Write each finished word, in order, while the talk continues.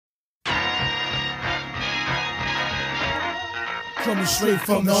Coming straight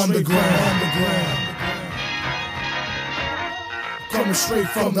from the underground. Coming straight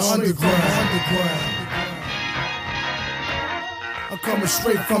from the underground. I'm coming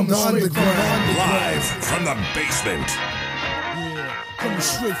straight from the underground. Live from the basement. Coming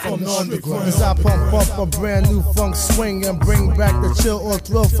straight from the underground. As I pump up a brand new funk swing and bring back the chill or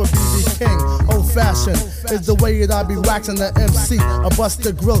thrill for BB King. Old fashioned is the way that I be waxing the MC. I bust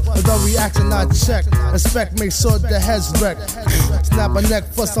the grill, the reaction I check. Inspect, make sure the head's wrecked. Snap a neck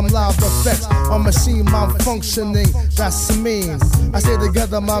for some live effects. On machine, I'm functioning, that's mean. I stay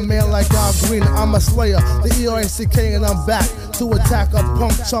together, my man, like Al Green. I'm a slayer, the E-R-A-C-K, and I'm back to attack a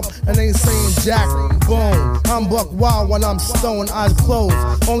punk chump and ain't saying jack. Boom, I'm buck wild when I'm stoned, eyes closed.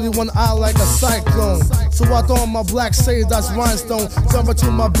 Only one eye like a cyclone. So I throw on my black shades, that's rhinestone. Jump into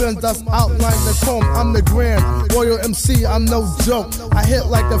my bins, that's outline the comb. I'm the grand royal MC, I'm no joke. I hit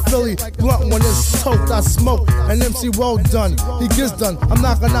like a Philly blunt when it's toked. I smoke, an MC well done, he gets done. I'm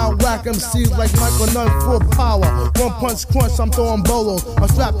knocking out whack MCs like Michael Nunn, full power. One punch crunch, I'm throwing bolos. I'm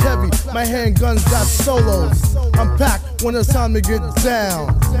strapped heavy, my handguns got solos. I'm packed when it's time to get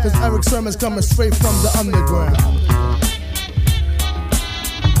down, cause Eric Sermon's coming straight from the underground.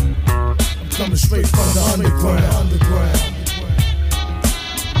 Coming straight from the underground.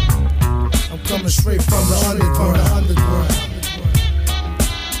 I'm coming straight from the underground.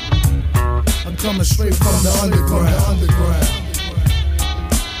 I'm coming straight from the underground.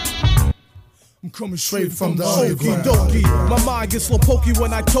 I'm coming straight from the underground. Okey dokey, my mind gets slow pokey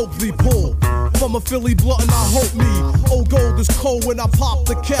when I totally pull from a Philly blunt and I hope me. Old gold is cold when I pop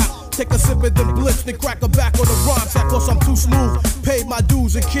the cap. Take a sip and then blitz, then crack a back on the rhyme track. Cause I'm too smooth, paid my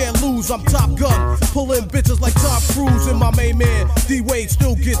dues and can't lose. I'm Top Gun, pulling bitches like Tom Cruise. And my main man, D-Wade,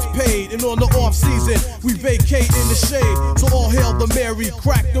 still gets paid. And on the off season, we vacate in the shade. So all hail the Mary,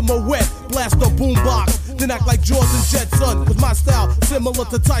 crack them a wet, blast the boombox, then act like Jordan Jetson. Cause my style similar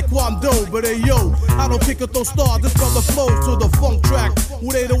to Taekwondo. But hey yo, I don't kick it those stars, this brother flows to the funk track.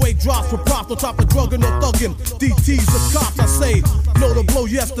 With 808 drops for props on top of drugging or thugging. DT's the cops, I say, no to blow,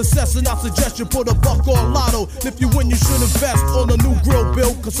 yes to cess. And I suggest you put a buck on lotto. If you win, you should invest on a new grill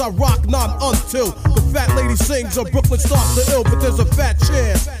bill. Cause I rock non until the fat lady sings or Brooklyn starts to ill. But there's a fat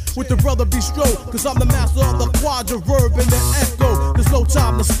chance with the brother Bistro. Cause I'm the master of the quadra-verb and the echo. There's no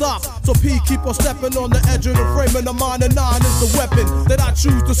time to stop. So P keep on stepping on the edge of the frame. And the mine and 9 is the weapon that I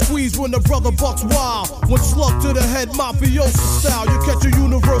choose to squeeze when the brother bucks wild. When slug to the head, mafioso style. You catch a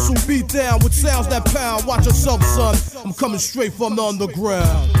universal beat down with sounds that pound. Watch yourself, son. I'm coming straight from the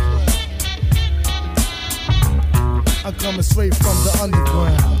underground. I'm coming straight from the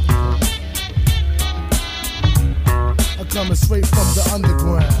underground. I'm coming straight from the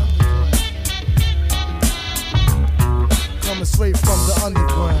underground. Coming straight from the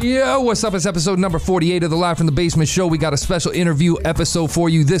underground. Yo, what's up? It's episode number 48 of the Live from the Basement show. We got a special interview episode for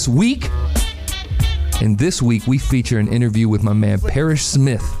you this week. And this week we feature an interview with my man Parrish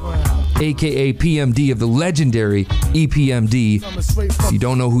Smith, aka PMD of the legendary EPMD. If you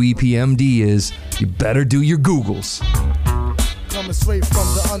don't know who EPMD is, you better do your Googles. Coming straight from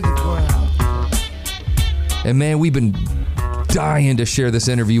the underground. And man, we've been dying to share this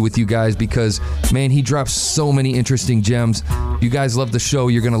interview with you guys because, man, he drops so many interesting gems. You guys love the show.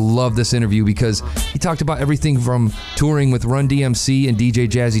 You're going to love this interview because he talked about everything from touring with Run DMC and DJ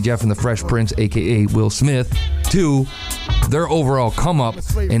Jazzy Jeff and the Fresh Prince, a.k.a. Will Smith, to their overall come-up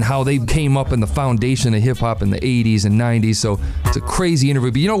and how they came up in the foundation of hip-hop in the 80s and 90s. So it's a crazy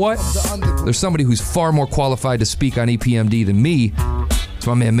interview. But you know what? There's somebody who's far more qualified to speak on EPMD than me. It's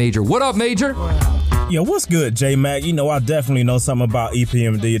my man Major. What up, Major? Yo, what's good, J-Mac? You know, I definitely know something about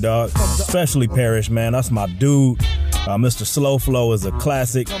EPMD, dog. Especially Parrish, man. That's my dude. Mr. Slow Flow is a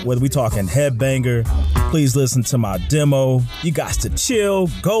classic. Whether we talking Headbanger, please listen to my demo. You got to chill,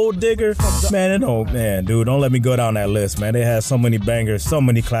 Gold Digger. Man, dude, don't let me go down that list, man. They had so many bangers, so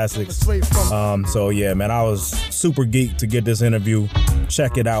many classics. So yeah, man, I was super geeked to get this interview.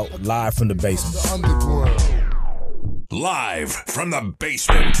 Check it out, live from the basement. Live from the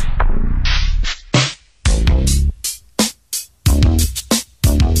basement.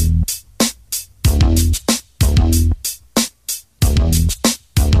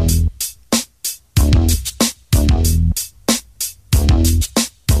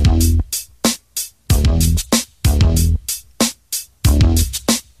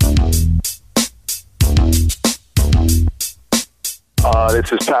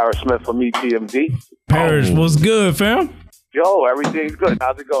 This is Parrish Smith from EPMD. Parrish, what's good, fam? Yo, everything's good.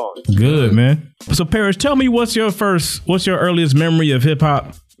 How's it going? Good, man. So, Parrish, tell me what's your earliest memory of hip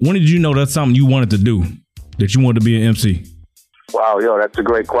hop? When did you know that's something you wanted to do, that you wanted to be an MC? Wow, yo, that's a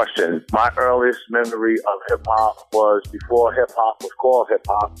great question. My earliest memory of hip-hop was before hip-hop was called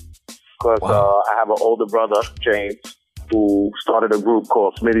hip-hop, because I have an older brother, James, who started a group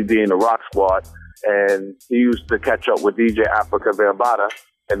called Smitty D and the Rock Squad, and he used to catch up with DJ Africa Bambaataa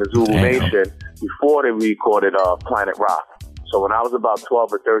and the Zulu Nation before they recorded Planet Rock. So when I was about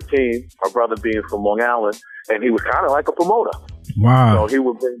 12 or 13, my brother being from Long Island, and he was kind of like a promoter. Wow. So he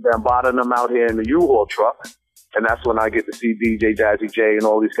would bring Bambaataa and them out here in the U-Haul truck, and that's when I get to see DJ Jazzy J and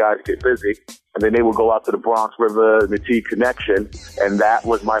all these guys get busy. And then they would go out to the Bronx River and the T Connection, and that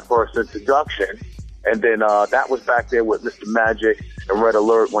was my first introduction. And then that was back there with Mr. Magic and Red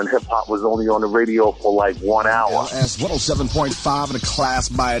Alert when hip-hop was only on the radio for like 1 hour. LS 107.5 in the class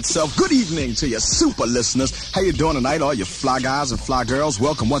by itself. Good evening to you super listeners. How you doing tonight, all you fly guys and fly girls?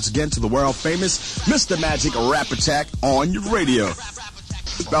 Welcome once again to the world famous Mr. Magic Rap Attack on your radio.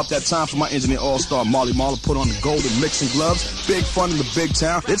 About that time for my engineer all-star Marley Marler put on the golden mixing gloves. Big fun in the big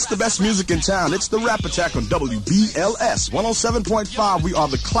town. It's the best music in town. It's the Rap Attack on WBLS 107.5. We are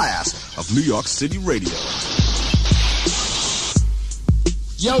the class of New York City radio.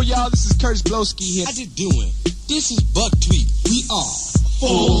 Yo, y'all, this is Curtis Blowski here. How you doing? This is Buck Tweet. We are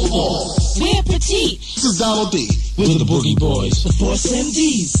Full Force. We're Petite. This is Donald D. We're the Boogie Boys. The Force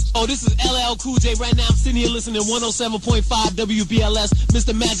MDs. Oh, this is LL Cool J. Right now I'm sitting here listening to 107.5 WBLS,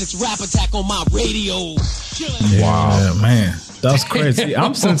 Mr. Magic's Rap Attack on my radio. Wow, man. That's crazy.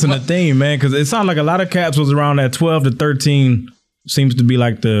 I'm sensing a theme, man, because it sounded like a lot of cats was around that 12 to 13 seems to be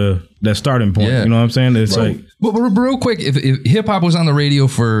like that starting point. Yeah. You know what I'm saying? It's like... But real quick, if hip-hop was on the radio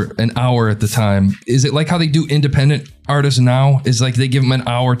for an hour at the time, is it like how they do independent artists now? Is like they give them an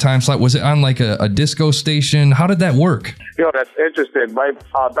hour time slot? Was it on like a disco station? How did that work? You know, that's interesting. Right,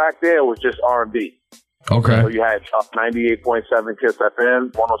 back there was just R&B. Okay. So you had 98.7 KISS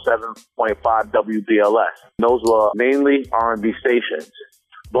FM, 107.5 WBLS. Those were mainly R&B stations.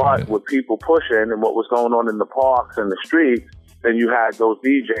 But with people pushing and what was going on in the parks and the streets, then you had those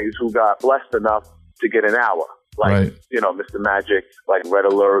DJs who got blessed enough to get an hour. Like, you know, Mr. Magic, like Red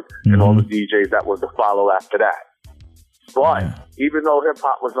Alert, and all the DJs that was to follow after that. But even though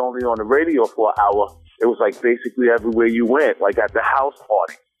hip-hop was only on the radio for an hour, it was like basically everywhere you went, like at the house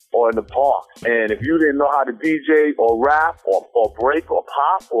party or in the park. And if you didn't know how to DJ or rap or break or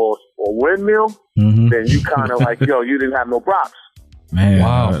pop or windmill, then you kind of like, you didn't have no props. Man.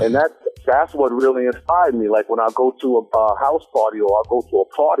 Wow. And that's what really inspired me. Like when I go to a house party or I go to a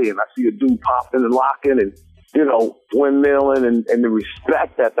party and I see a dude popping and locking and, you know, windmilling and the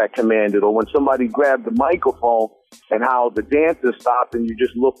respect that commanded, or when somebody grabbed the microphone and how the dancers stopped and you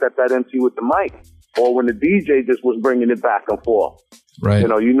just looked at that MC with the mic, or when the DJ just was bringing it back and forth. Right. You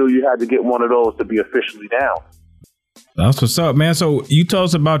know, you knew you had to get one of those to be officially down. That's what's up, man. So you tell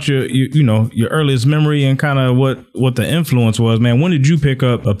us about your earliest memory and kind of what the influence was, man. When did you pick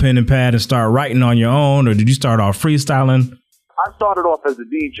up a pen and pad and start writing on your own, or did you start off freestyling? I started off as a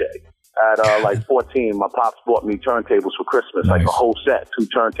DJ at like 14. My pops bought me turntables for Christmas, like a whole set, 2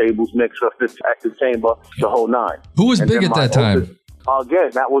 turntables, mixer, 5th active chamber, the whole 9. Who was big at that time? Again,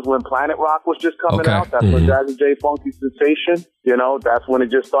 that was when Planet Rock was just coming out. That's when Jazzy J Funky Sensation, you know, that's when it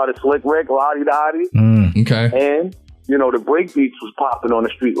just started. Slick Rick, Lottie Dottie. Okay. And, you know, the break beats was popping on the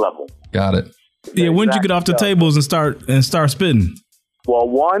street level. Got it. Yeah, when did you get off the tables and start spitting? Well,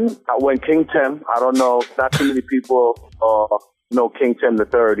 when King Tim, I don't know, not too many people know King Tim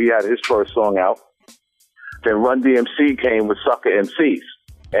III. He had his first song out. Then Run DMC came with Sucker MCs.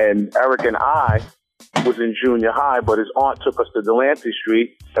 And Eric and I was in junior high, but his aunt took us to Delancey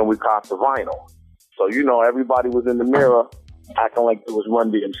Street and we copped the vinyl. So, you know, everybody was in the mirror acting like it was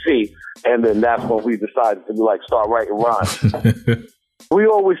Run DMC. And then that's when we decided to like start writing rhymes. We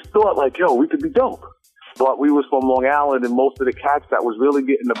always thought like, we could be dope. But we was from Long Island, and most of the cats that was really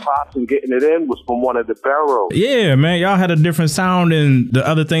getting the props and getting it in was from one of the boroughs. Yeah, man. Y'all had a different sound than the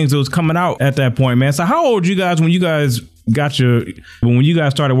other things that was coming out at that point, man. So how old you guys when you guys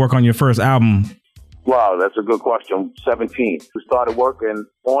started work on your first album? Wow, that's a good question. 17. We started working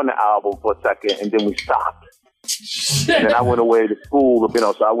on the album for a second, and then we stopped. And then I went away to school,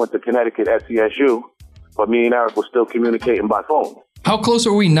 so I went to Connecticut at CSU, but me and Eric were still communicating by phone. How close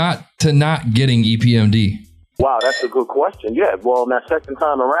are we not getting EPMD? Wow, that's a good question. Yeah, well, that second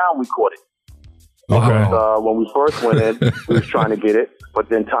time around, we caught it. Okay. Because when we first went in, we was trying to get it, but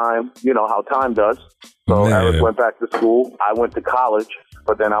then time, you know how time does. So Eric went back to school, I went to college,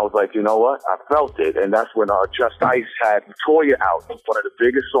 but then I was like, you know what? I felt it, and that's when Just Ice had Toya out, one of the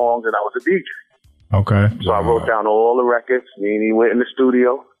biggest songs, and I was a DJ. Okay. So I wrote down all the records. Me and he went in the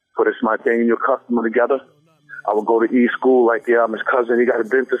studio, put a Smart Thing and Your Customer together. I would go to E-School like, I'm his cousin. He got a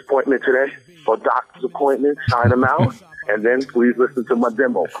dentist appointment today or doctor's appointment, sign him out. And then please listen to my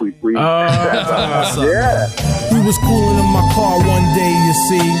demo. Please. Yeah. We was cooling in my car one day, you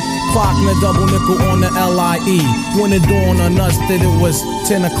see, clocking a double nickel on the LIE. When it dawned on us that it was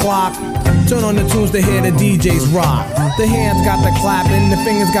 10 o'clock, turn on the tunes to hear the DJs rock. The hands got the clapping, the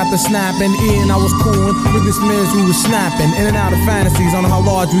fingers got the snapping. Ian, I was cooling, with this minutes we was snapping. In and out of fantasies on how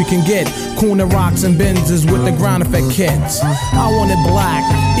large we can get. Cooling rocks and Benzes with the ground effect kits. I wanted black,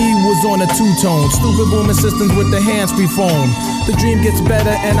 E was on a two-tone. Stupid booming systems with the hands-free phone. The dream gets better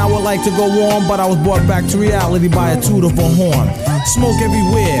and I would like to go on, but I was brought back to reality by a toot of a horn. Smoke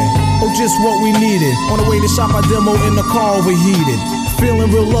everywhere, oh just what we needed. On the way to shop, our demo in the car overheated. Feeling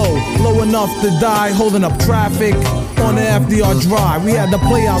real low, low enough to die, holding up traffic on the FDR drive. We had to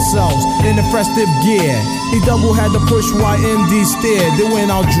play ourselves in the festive gear. E double had to push while MD stared. They were in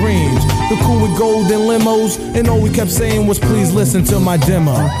our dreams. The cool with golden limos, and all we kept saying was, please listen to my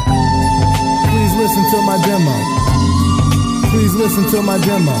demo. Please listen to my demo. Please listen to my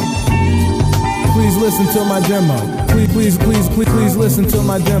demo. Please listen to my demo. Please listen to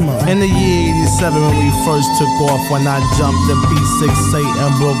my demo. In the year 87 when we first took off, when I jumped in P6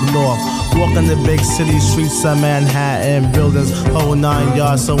 and broke north, walking the big city streets of Manhattan, buildings whole 9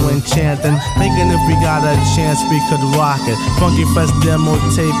 yards so enchanting, thinking if we got a chance we could rock it. Funky fresh demo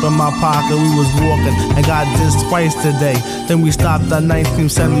tape in my pocket, we was walking and got this twice today. Then we stopped at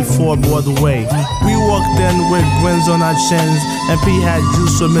 1974 Broadway. We walked in with grins on our chins, and P had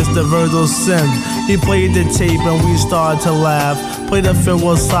juice for Mr. Virgil Sims. He played the tape and we started to laugh. Played a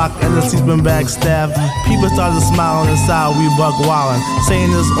farewell sock and the sleeping bag staff. People started smiling inside, we buck wildin',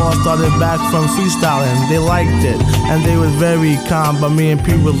 saying this all started back from freestyling. They liked it and they were very calm, but me and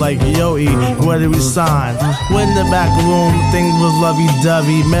P were like, yo E, where did we sign? Went in the back room, things was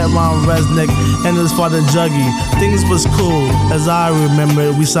lovey-dovey. Met Ron Resnick and his father Juggy. Things was cool, as I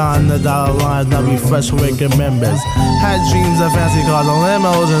remember. We signed the dollar lines, now we fresh wicked members. Had dreams of fancy cars and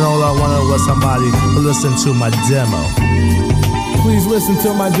limos, and all I wanted was somebody to listen to my demo. Please listen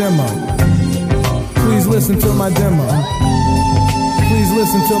to my demo. Please listen to my demo. Please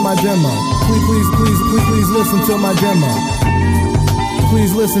listen to my demo. Please listen to my demo.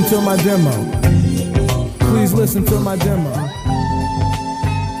 Please listen to my demo. Please listen to my demo.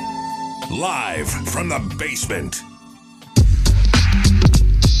 Live from the basement.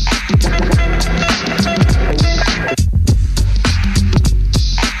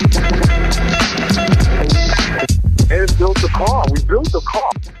 And built the car. We built the car.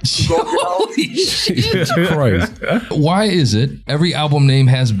 Holy shit. Christ. Why is it every album name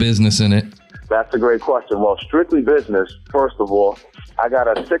has business in it? That's a great question. Well, strictly business, first of all, I got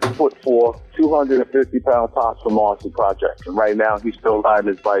a 6'4", 250-pound Pops from Marcy Project. And right now, he's still riding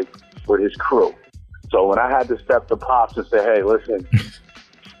his bike with his crew. So when I had to step to Pops and say, hey, listen,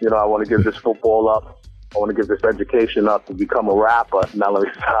 I want to give this football up. I want to give this education up to become a rapper. Now let me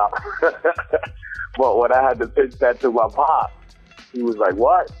stop. But when I had to pitch that to my pop, he was like,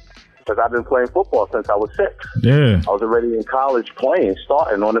 what? Because I've been playing football since I was 6. Yeah. I was already in college playing,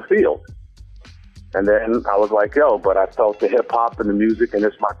 starting on the field. And then I was like, yo, but I felt the hip-hop and the music, and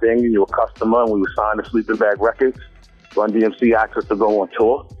it's my thing, and you're a customer, and we were signed to Sleeping Bag Records. Run DMC asked us to go on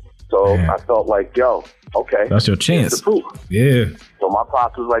tour. So I felt like, yo, okay. That's your chance. The proof. Yeah. So my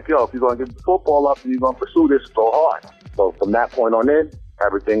pops was like, yo, if you're going to give the football up and you're going to pursue this, go hard. So from that point on in,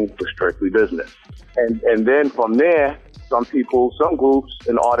 everything was strictly business. And then from there, some groups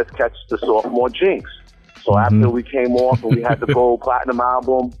and artists catch the sophomore jinx. So after we came off and we had the gold platinum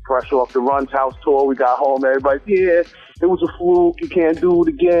album, fresh off the Run's House tour, we got home, everybody's, yeah, it was a fluke, you can't do it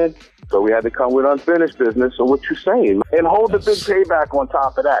again. So we had to come with unfinished business. So what you saying? And hold the big payback on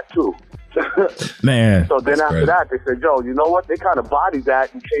top of that, too. Man. So then after that, they said, yo, you know what? They kind of bodied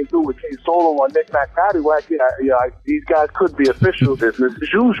that and came through with King Solo on Knick Knack Paddywhack. Yeah, these guys could be official business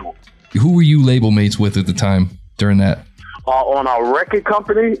as usual. Who were you label mates with at the time during that? On our record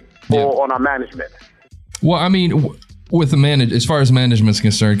company or on our management? Well, I mean, with the as far as management's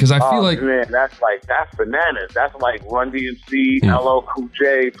concerned, because I feel like, man, that's bananas. That's like Run DMC, LL Cool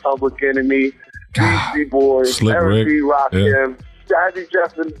J, Public Enemy, Beastie Boys, Slick Eric B. Rick. Rakim, Jazzy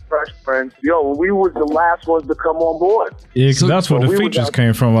Jeff and Fresh Prince. Yo, we were the last ones to come on board. Yeah, because that's where the features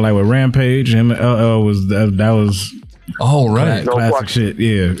came from. Like with Rampage, him and LL was that was classic shit.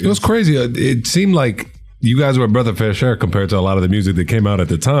 Yeah, it was crazy. It seemed like you guys were a breath of fresh air compared to a lot of the music that came out at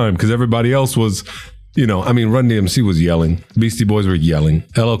the time, because everybody else was, Run DMC was yelling, Beastie Boys were yelling,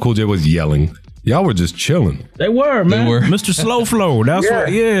 LL Cool J was yelling. Y'all were just chilling. They were, man. They were. Mr. Slow Flow. That's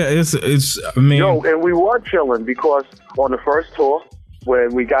what. Yeah, it's. I mean, yo, and we were chilling because on the first tour,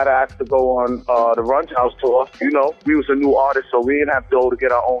 when we got asked to go on the Run's House tour, we was a new artist, so we didn't have dough to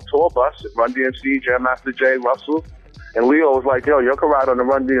get our own tour bus. Run DMC, Jam Master Jay, Russell, And Leo was like, yo, you can ride on the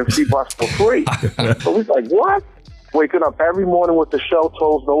Run DMC bus for free. So he's like, what? Waking up every morning with the shell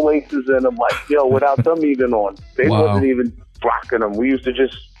toes, no laces in them, like, yo, without them even on. They wasn't even rocking them. We used to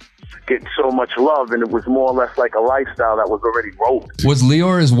just get so much love, and it was more or less like a lifestyle that was already rolled. Was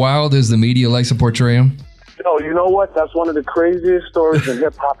Leo as wild as the media likes to portray him? Yo, you know what? That's one of the craziest stories in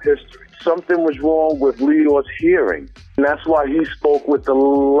hip-hop history. Something was wrong with Leo's hearing, and that's why he spoke with the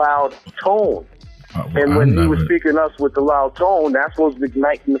loud tone. And when he was speaking us with the loud tone, that's what was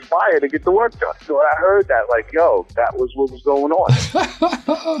igniting the fire to get the work done. So I heard that, like, yo, that was what was going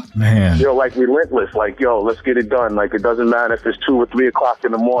on. Man. Yo, like relentless, like, yo, let's get it done. Like, it doesn't matter if it's 2 or 3 o'clock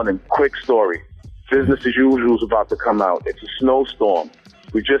in the morning. Quick story. Business as Usual is about to come out. It's a snowstorm.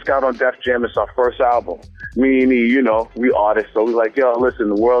 We just got on Def Jam. It's our first album. Me and he, you know, we artists. So we're like, yo, listen,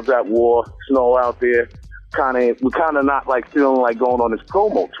 the world's at war. Snow out there. We're kind of not like feeling like going on this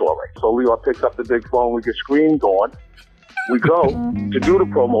promo tour. Right? So Leo picks up the big phone. We get screamed on. We go to do the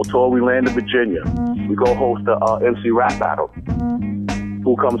promo tour. We land in Virginia. We go host the MC rap battle.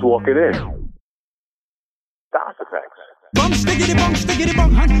 Who comes walking in? Das Effects. Bum stickity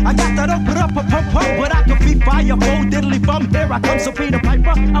bum, hun. I got that up, pump, but I can be fire, bold, diddly bum. Here I come, so Peter Piper.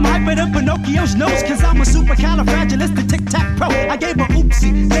 I'm hyper than Pinocchio's nose, cause I'm a supercalifragilistic tic-tac-pro. I gave her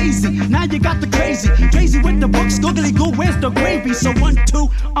oopsie, daisy, now you got the crazy. Crazy with the books, googly goo, where's the gravy? So 1, 2,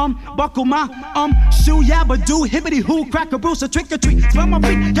 buckle my, shoe, yabba do, hibbity hoo, crack a bruise, a trick or treat. Smell my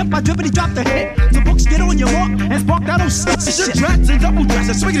feet, yep, I drippity drop the hit. The books get on your walk, and spark that old shit. Drats and double dress,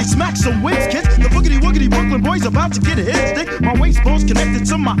 and swiggity smack some wins, kids. The boogity woogity Brooklyn boys about to get a hit. My waist bone's connected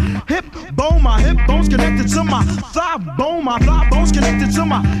to my hip bone's connected to my thigh bone's connected to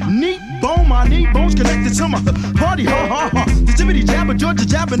my knee bone's connected to my party, ha. The jibbity jabber, Georgia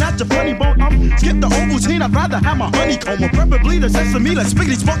jabbing at your funny bone. Skip the Ovaltine, I'd rather have my honeycomb, or preferably the sesame, like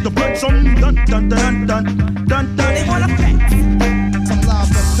spiggity spark the blood. So dun. They wanna pack some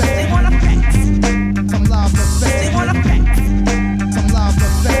lava effects. They wanna pack some lava effects. They wanna pack some lava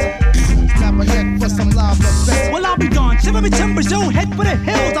effects. Snap a neck for some lava effects. Well, I'll be gone. Shiver me timbers, yo, head for the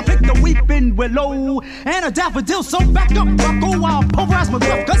hills. I picked a weeping willow and a daffodil. So back up, Rocco, while I pulverize my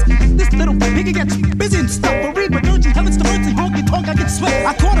gruff. Cause this little piggy gets busy and stuffery. But don't you heavens to mercy, honky tonk, I get sweat.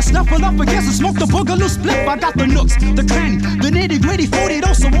 I caught a snuffle up against and smoked a boogaloo split. I got the nooks, the cranny, the nitty gritty 40.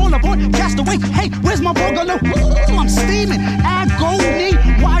 So all aboard, cast away. Hey, where's my boogaloo? Ooh, I'm steaming. Agony.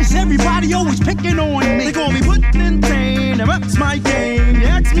 Why is everybody always picking on me? They call me Puddin' and that's my game. You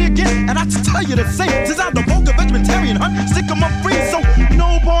ask me again, and I tell you the same. Since I'm the vulgar vegetarian hunt, stick 'em up free, so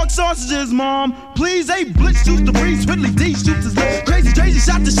no pork sausages, mom. Please, a blitz shoots the breeze, Ridley D shoots his lip. Crazy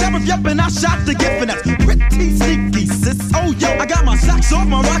shot the sheriff, yep, and I shot the gift, and that's pretty sneaky, sis. Oh, yo, I got my socks off,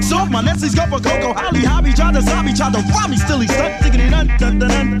 my rocks off, my Nestle's go for Coco, Holly, hobby, try to rob me, still he stunt, diggity dun. They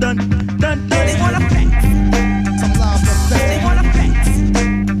wanna pack some lava effects. They wanna pack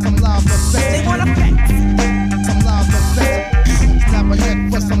some lava effects. They wanna pack some lava effects. Snap a neck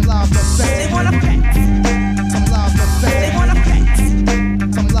for some lava effects. They wanna pack some lava effects. They wanna pack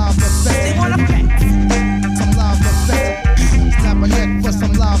some lava effects. They wanna pack some lava effects. Snap a neck for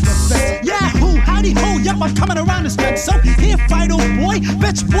some lava effects. Yahoo, howdy ho, yep, I'm coming around the stretch. So here, fight, old boy,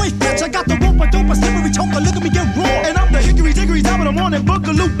 bitch, boy, fetch. I got the rope, I don't, a slippery choker. Look at me get raw, and I'm the hickory dickory top of the morning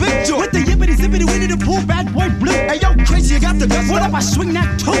boogaloo big joy with the yippity zippity winnie the pool, bad boy blue. Hey yo, crazy, you got the dust. What if I swing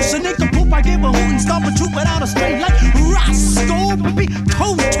that toast and make a poop? I give a hoot and stomp a troop without a strain like Roscoe, baby,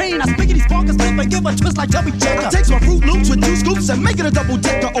 toe train. I spiggity spark a slip and give a twist like Chubby Checker. I takes my Fruit Loops with 2 scoops and make it a double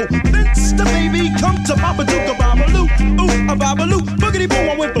decker. Oh, Vince the baby, come to Babadook, a Babaloo, ooh, a Babaloo, boogity boo.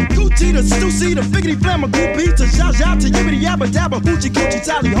 I went from Gucci to Stussy to Figgity Flamma Goopy to Zha Zha to Yibbity Yabba Dabba Hoochie Coochie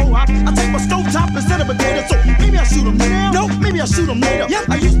Tally Ho Hop. I take my stove top instead of potato, so maybe I shoot 'em now. No, maybe I shoot 'em later. Yeah,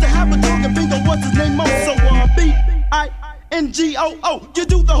 I used to have a dog and bingo, what's his name? Mo, so B-I-N-G-O-O. You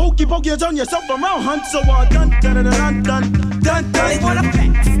do the hokey pokey and turn yourself around, hunt. So dun. They wanna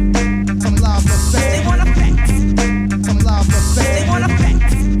pack some lava effects. They wanna pack some lava effects. They wanna pack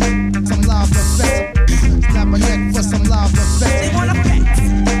some lava effects. Snap a neck for some lava effects. They wanna pack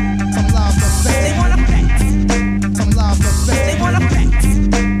some lava effects. They wanna pack some lava effects. They wanna pack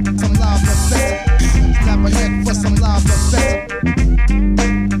some lava effects. Snap a neck for some lava effects.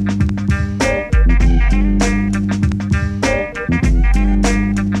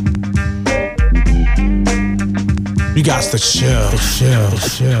 You got to chill.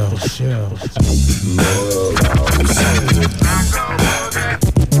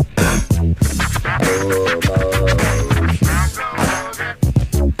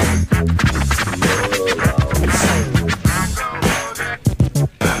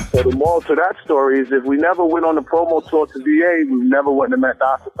 So the moral to that story is if we never went on the promo tour to VA, we never wouldn't have met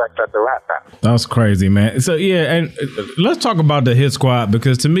Das Effect at the Rat Pack. That's crazy, man. So, yeah, and let's talk about the Hit Squad,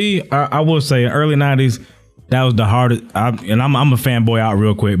 because to me, I will say early 90s, that was the hardest. I'm a fanboy out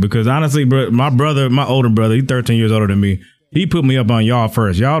real quick because honestly, bro, my older brother, he's 13 years older than me. He put me up on y'all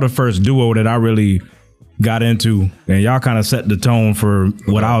first. Y'all the first duo that I really got into, and y'all kind of set the tone for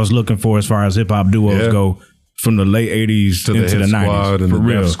what I was looking for as far as hip hop duos go from the late 80s to into the 90s. And for the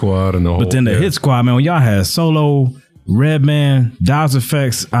real. Def Squad and the whole. But then the Hit Squad, man, when y'all had Solo, Redman, Das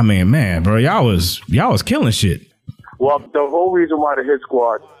Effects, I mean, man, bro, y'all was killing shit. Well, the whole reason why the Hit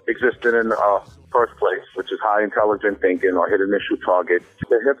Squad existed in the first place, which is high intelligent thinking or hit initial target,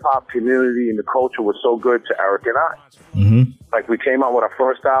 the hip-hop community and the culture was so good to Eric and I. Mm-hmm. Like, we came out with our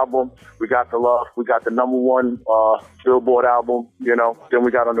first album, we got the love, we got the #1 Billboard album, you know, then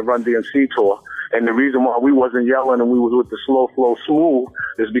we got on the Run DMC tour. And the reason why we wasn't yelling and we was with the slow flow smooth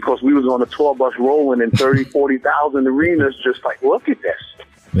is because we was on a tour bus rolling in 30, 40,000 arenas, just like, look at this.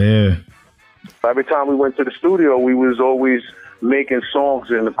 Yeah. Every time we went to the studio, we was always making songs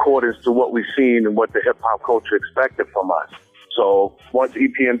in accordance to what we seen and what the hip-hop culture expected from us. So once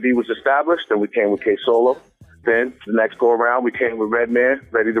EPMD was established, then we came with K-Solo. Then the next go-around, we came with Redman,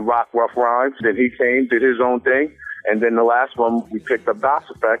 Ready to Rock Rough Rhymes. Then he came, did his own thing. And then the last one, we picked up Das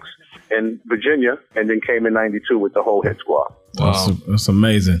Effects in Virginia, and then came in 92 with the whole Hit Squad. Wow. That's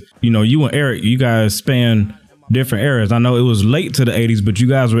amazing. You know, you and Eric, you guys span different eras. I know it was late to the 80s, but you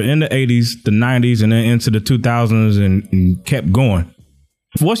guys were in the 80s, the 90s, and then into the 2000s and kept going.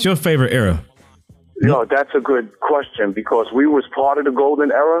 What's your favorite era? Yo, that's a good question because we was part of the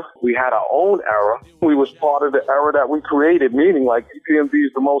golden era. We had our own era. We was part of the era that we created, meaning like EPMD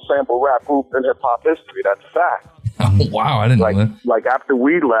is the most sampled rap group in hip-hop history. That's a fact. Oh, wow, I didn't know that. Like after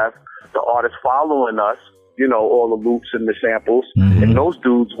we left, the artists following us, you know, all the loops and the samples, and those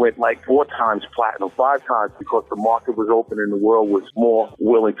dudes went like 4 times platinum, 5 times because the market was open and the world was more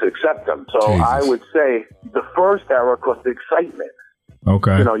willing to accept them. So Jesus. I would say the first era because the excitement.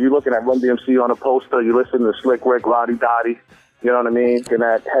 Okay. You know, you're looking at Run DMC on a poster, you listen to Slick Rick, Lottie Dottie, you know what I mean? And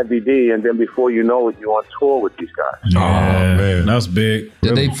that Heavy D, and then before you know it, you're on tour with these guys. Yeah, oh, man. That's big.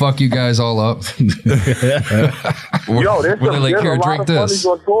 Did they fuck you guys all up? Yo, there's Were they like, a here, lot drink of this? funnies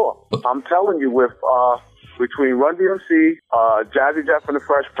on tour. I'm telling you, with between Run DMC, Jazzy Jeff and the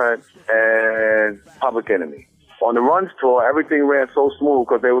Fresh Prince, and Public Enemy. On the Runs tour, everything ran so smooth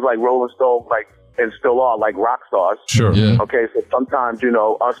because they was like Rolling Stone, like, and still are like rock stars. Sure. Yeah. Okay, so sometimes, you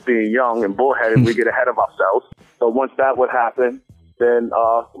know, us being young and bullheaded, we get ahead of ourselves. So once that would happen, then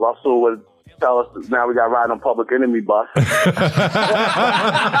Russell would tell us now we got to ride on Public Enemy bus. So,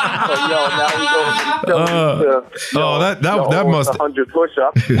 now we go that must 100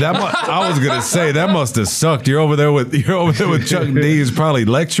 push-ups. I was gonna say that must have sucked. You're over there with Chuck D, who's probably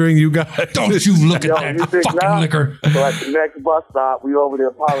lecturing you guys. Don't you look at that fucking liquor. So at the next bus stop, we over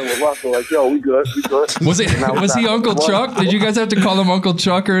there piling with Russell like, yo, we good. Was he Uncle Chuck? Did you guys have to call him Uncle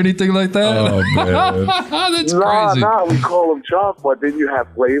Chuck or anything like that? Oh man, that's crazy. Nah, we call him Chuck, but then you have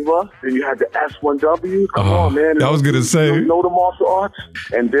Flavor, then you had the S1W. Come on, man. I was gonna say, you know the martial arts,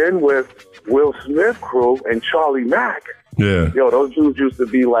 and then with Will Smith crew and Charlie Mack. Yeah, yo, those dudes used to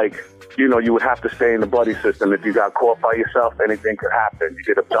be like, you know, you would have to stay in the buddy system. If you got caught by yourself, anything could happen. You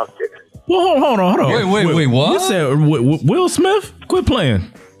get abducted. Well, hold on. Wait, what? You said Will Smith? Quit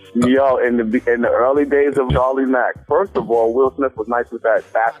playing. Yo, in the early days of Charlie Mack, first of all, Will Smith was nice with that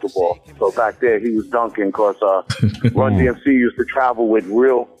basketball. So back there, he was dunking because Run DMC used to travel with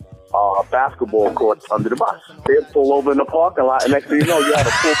real basketball courts under the bus. They'd pull over in the parking lot, and next thing you know, you had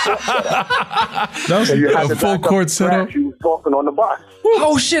a full court setup. That was a full court setup. You was talking on the bus.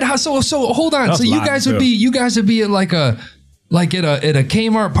 Oh shit! So hold on. That's so you guys would be at like a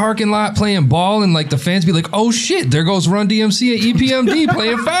Kmart parking lot playing ball, and like the fans be like, "Oh shit! There goes Run DMC at EPMD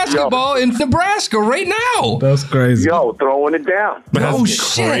playing basketball in Nebraska right now." That's crazy. Yo, throwing it down. Oh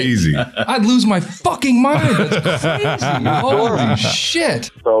shit! Crazy. I'd lose my fucking mind. That's crazy. Holy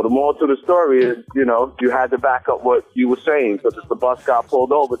shit! So the moral to the story is, you know, you had to back up what you were saying because if the bus got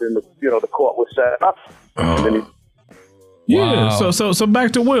pulled over, then the court was set up. And then yeah, wow. So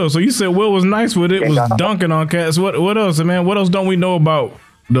back to Will. So you said Will was nice with it, was dunking on cats. What else, man? What else don't we know about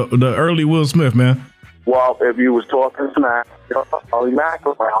the early Will Smith, man? Well, if you was talking smack, Charlie Mack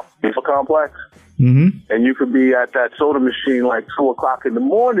around, it's a complex. Mm-hmm. And you could be at that soda machine like 2:00 in the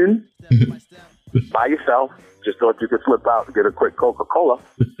morning by yourself. Just thought you could slip out and get a quick Coca-Cola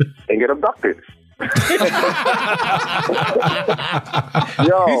and get abducted. Yo,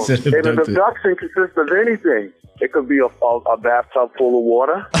 and an abduction consists of anything. It could be a bathtub full of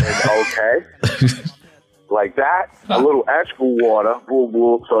water, and okay. like that, a little extra water, boom,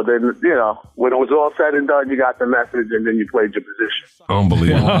 boom. So then, you know, when it was all said and done, you got the message and then you played your position.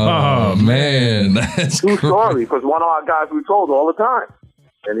 Unbelievable. Oh, man. That's True story, because one of our guys we told all the time,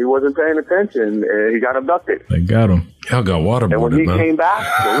 and he wasn't paying attention, and he got abducted. They got him. Y'all got waterboarded, And when he man. came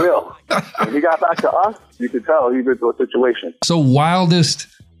back, for real, when he got back to us, you could tell he'd been through a situation. So wildest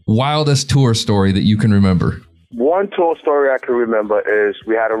tour story that you can remember? One tour story I can remember is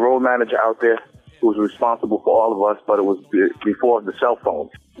we had a road manager out there who was responsible for all of us, but it was before the cell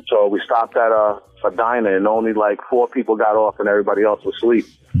phones. So we stopped at a diner, and only like 4 people got off, and everybody else was asleep.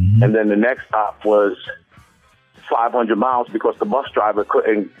 Mm-hmm. And then the next stop was 500 miles because the bus driver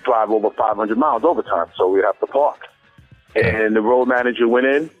couldn't drive over 500 miles overtime, so we'd have to park. And the road manager went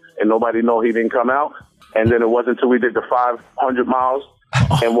in, and nobody knew he didn't come out. And then it wasn't until we did the 500 miles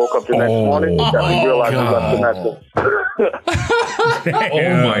and woke up the next morning that we realized we left the message.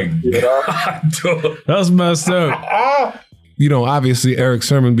 Oh my God. That's messed up. You know, obviously Eric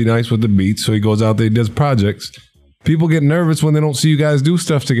Sermon be nice with the beats, so he goes out there, he does projects. People get nervous when they don't see you guys do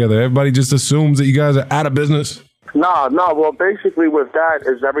stuff together. Everybody just assumes that you guys are out of business. No. Well, basically with that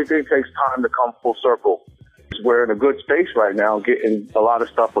is everything takes time to come full circle. We're in a good space right now, getting a lot of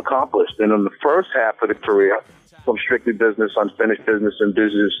stuff accomplished. And in the first half of the career, from strictly business, unfinished business, and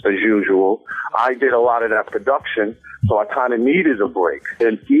business as usual, I did a lot of that production, so I kind of needed a break.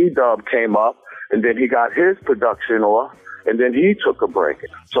 And E-Dub came up, and then he got his production off, and then he took a break.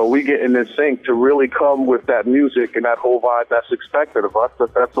 So we get in this sync to really come with that music and that whole vibe that's expected of us,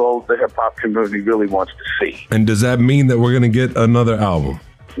 but that's all the hip-hop community really wants to see. And does that mean that we're going to get another album?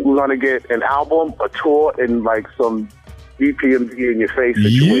 We're going to get an album, a tour, and like some EPMD in your face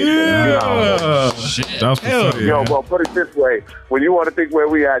situation. Yeah. Yo, well, put it this way. When you want to think where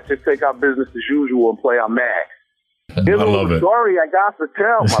we at, just take our business as usual and play our mag. Here's a little story I got to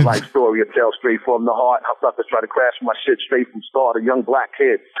tell. My life story I tell straight from the heart. How suckers try to crash my shit straight from start. A young black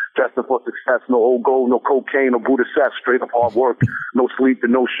kid destined for success. No old gold, no cocaine, no Buddha sex. Straight up hard work. No sleep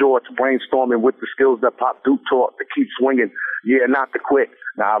and no shorts. Brainstorming with the skills that Pop Duke taught to keep swinging. Yeah, not to quit.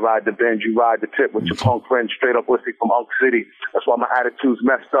 Now I ride the Benz, you ride the tip with your punk friends. Straight up whiskey from Unk City. That's why my attitude's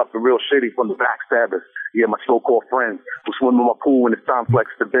messed up and real shitty from the backstabbers. Yeah, my so-called friends who swim in my pool when it's time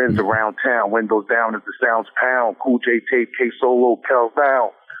flex the Benz around town. Windows down as the sounds pound. Cool J tape, K Solo, Kells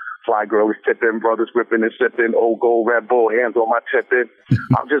down. Fly girl is tipping, brothers ripping and sipping. Old gold, Red Bull, hands on my tipping.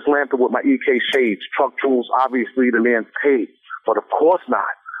 I'm just lamping with my EK shades. Truck jewels, obviously the man's paid. But of course not.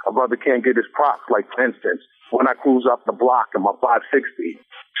 A brother can't get his props, like for instance, when I cruise up the block in my 560,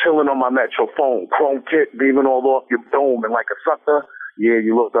 chilling on my Metro phone, chrome kit beaming all off your dome, and like a sucker, yeah,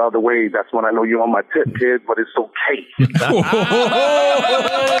 you look the other way. That's when I know you're on my tip, kid, but it's okay.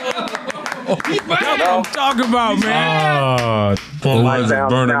 What I'm talking about, man. My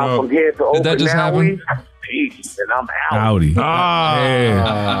sound now from here to Did that just happen? Peace, and I'm out. Howdy.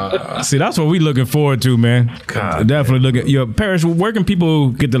 Yeah. See, that's what we looking forward to, man. God, definitely looking. Yo, Parrish, where can people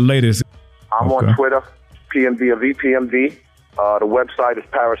get the latest? I'm on Twitter, PMD of EPMD. The website is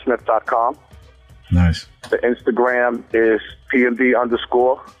parrishsmith.com. Nice. The Instagram is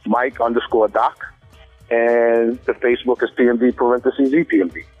PMD_Mike_Doc. And the Facebook is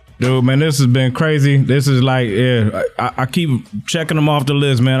PMD_EPMD. Dude, man, this has been crazy. This is like, yeah, I keep checking them off the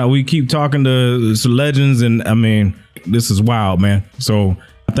list, man. We keep talking to some legends, and I mean, this is wild, man. So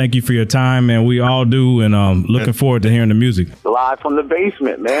thank you for your time, and we all do, and looking forward to hearing the music. Live from the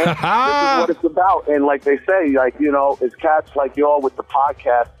basement, man. This is what it's about. And like they say, like, you know, it's cats like y'all with the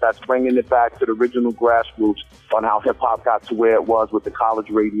podcast that's bringing it back to the original grassroots on how hip-hop got to where it was with the college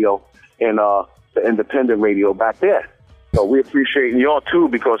radio and the independent radio back there. So we appreciate y'all, too,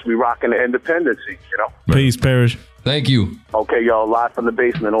 because we rocking the independency, you know? Peace, Parrish. Thank you. Okay, y'all, live from the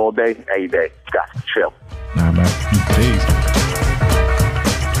basement all day, every day. Got to chill. Nah, man. Peace.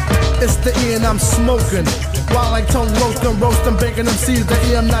 It's the E and I'm smoking. While I tongue roasting, baking them seeds. The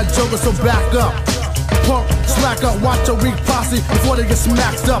E, I'm not joking, so back up. Punk, slack up, watch a weak posse before they get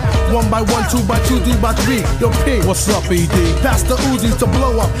smacked up. 1 by 1, 2 by 2, 3 by 3. Yo, P. What's up, ED? Pass the Uzis to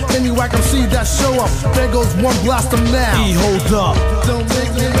blow up. Any whack MC that show up. There goes one, blast them now. E, hold up. Don't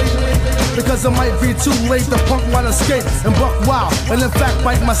make me because it might be too late. The punk might escape and buck wild, and in fact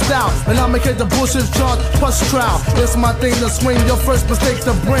bite my style. And I'll make it the bullshit charge plus trial. It's my thing to swing, your first mistake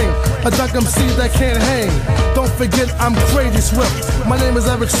to bring a dunk MC that can't hang. Don't forget I'm crazy swift. My name is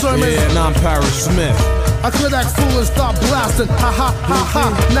Eric Sermon. Yeah, and I'm Parrish Smith. I could act fool and start blasting. Ha ha ha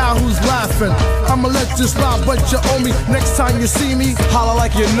ha. Now who's laughing? I'ma let you slide, but you owe me. Next time you see me, holla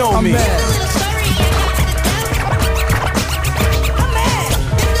like you know I'm me. Mad.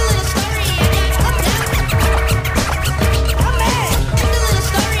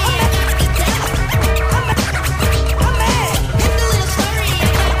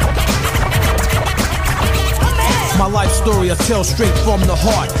 story I tell straight from the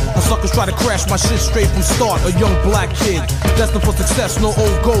heart. The suckers try to crash my shit straight from start. A young black kid, destined for success. No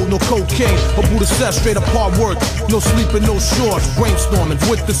old gold, no cocaine, but Buddha says straight apart work. No sleeping, no shorts. Brainstorming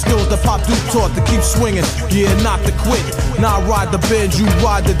with the skills that Pop Duke taught to keep swinging. Yeah, not to quit. Now I ride the Benz, you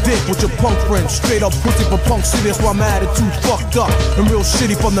ride the dick with your punk friends. Straight up pussy for Punk City, that's why my attitude fucked up and real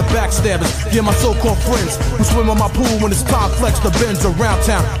shitty from the backstabbers. Yeah, my so-called friends who swim on my pool when it's time flex the Benz around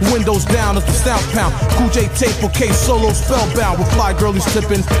town. Windows down as the sound pound. Cool J tape for case solos spellbound with fly girlies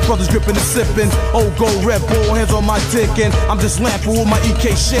tipping, brothers gripping and sipping. Old gold Red Bull, hands on my dick and I'm just lamping with my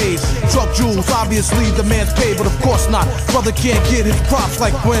EK shades. Truck jewels, obviously the man's paid, but of course not. Brother can't get his props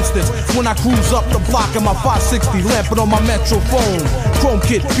like for instance when I cruise up the block in my 560, lamping on my Metro phone. Chrome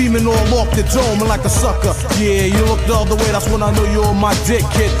kit beaming all off the dome and like a sucker. Yeah, you look the other way, that's when I know you're on my dick,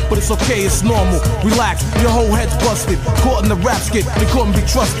 kid. But it's okay, it's normal. Relax, your whole head's busted. Caught in the rap skit, they couldn't be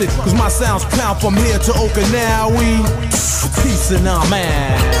trusted. Cause my sound's pound from here to Okinawa. Peace and I'm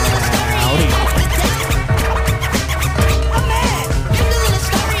out.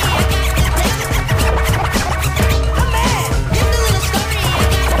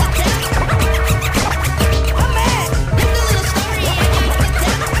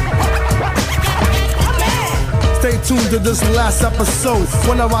 Stay tuned to this last episode.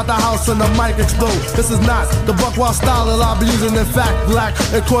 When I rock the house and the mic explode. This is not the Buckwild style that I'll be using. In fact, black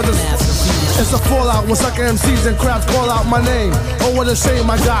and quarters. It's a fallout when sucker MCs and crowds call out my name. Oh, what a shame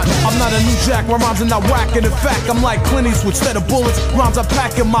I got. I'm not a new jack, my rhymes are not whacking. In fact, I'm like Clint Eastwood. Instead of bullets, rhymes are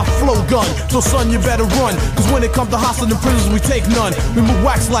packing my flow gun. So son, you better run. Cause when it comes to hostile and prisons, we take none. We move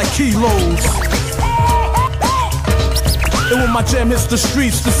wax like kilos. And when my jam hits the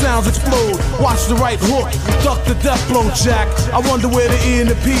streets, the sounds explode. Watch the right hook, duck the death blow, Jack. I wonder where the E and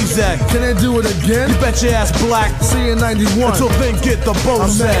the P's at. Can they do it again? You bet your ass black. See you in 91. Until then, get the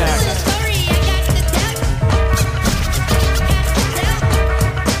Bozak.